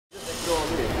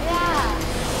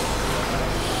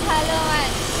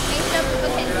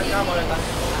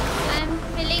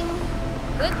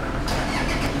good.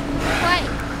 Quite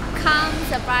calm,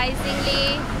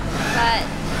 surprisingly, but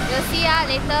we'll see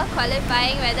later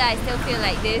qualifying whether I still feel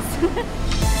like this.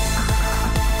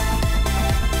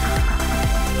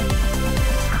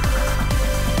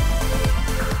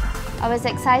 I was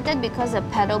excited because a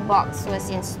pedal box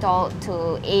was installed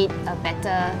to aid a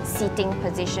better seating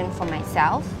position for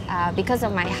myself. Because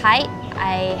of my height,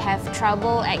 I have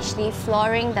trouble actually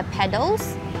flooring the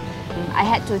pedals. I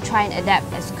had to try and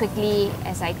adapt as quickly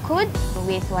as I could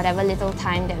with whatever little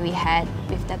time that we had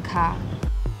with the car.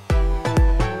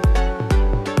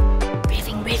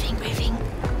 Breathing.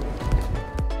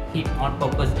 Hit on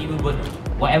purpose, even with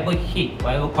whatever hit,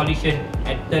 whatever collision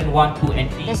at turn 1, 2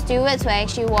 and 3. The stewards will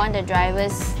actually warn the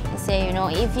drivers and say, you know,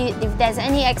 if there's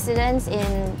any accidents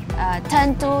in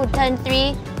turn 2, turn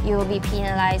 3, you will be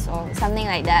penalized or something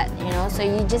like that, you know, so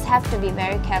you just have to be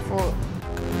very careful.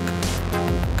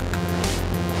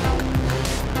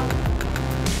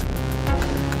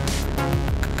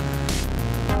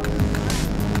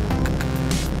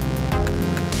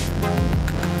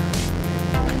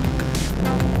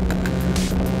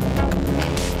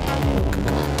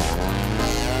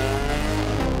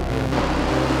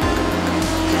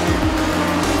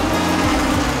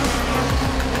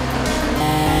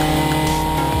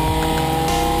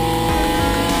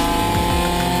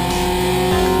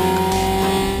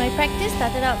 Practice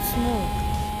started out smooth.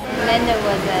 Then there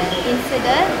was an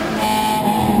incident.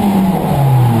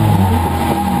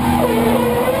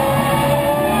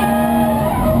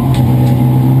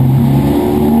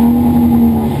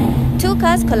 Two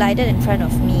cars collided in front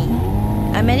of me.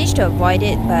 I managed to avoid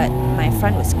it, but my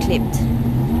front was clipped.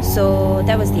 So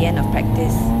that was the end of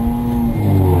practice.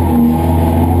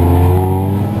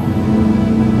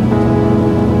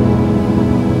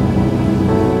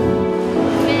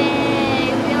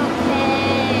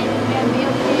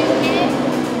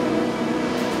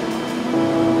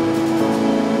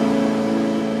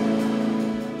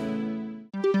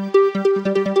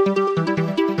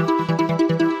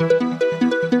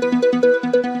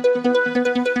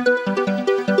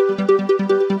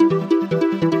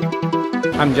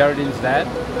 I'm Geraldine's dad.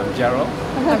 I'm Gerald.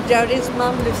 I'm Geraldine's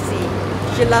mom, Lucy.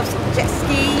 She loves jet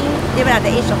skiing, even at the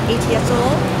age of 8 years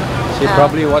old. She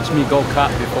probably watched me go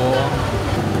kart before,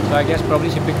 so I guess probably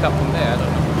she picked up from there, I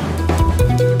don't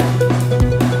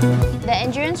know. The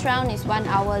endurance round is 1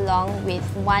 hour long with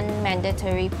 1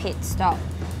 mandatory pit stop.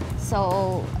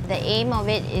 So the aim of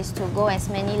it is to go as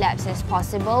many laps as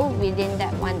possible within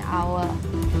that 1 hour.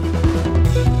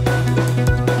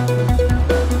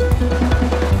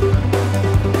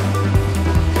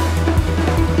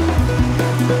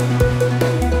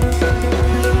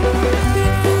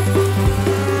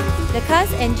 The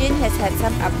car's engine has had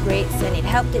some upgrades and it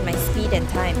helped in my speed and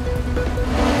time.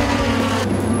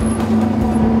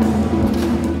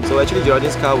 So actually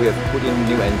Geraldine's car, we have put in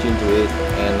new engine to it,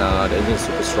 and the engine is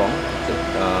super strong.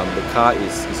 The car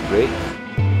is great.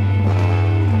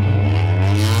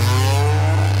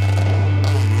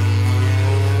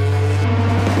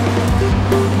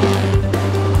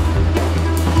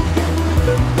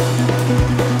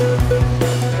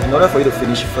 In order for you to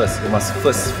finish first, you must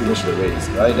first finish the race,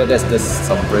 right? That's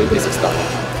some very basic stuff.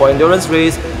 For endurance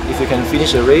race, if you can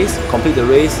finish the race, complete the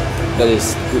race, that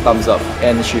is 2 thumbs up.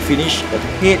 And she finished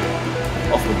ahead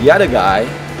of the other guy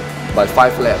by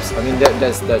 5 laps. I mean,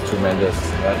 that's tremendous,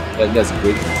 right? That's a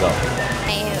great result.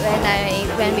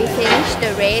 When we finished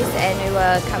the race and we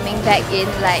were coming back in,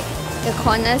 like the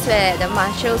corners where the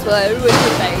marshals were, everyone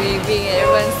was like waving,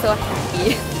 everyone's so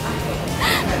happy.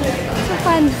 So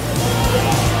fun.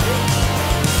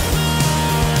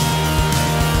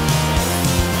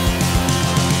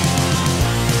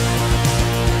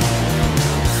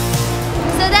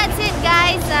 So that's it,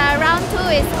 guys. Round 2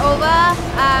 is over.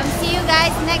 See you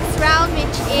guys next round,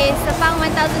 which is Sepang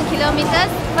 1000 kilometers,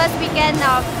 first weekend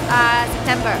of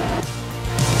September.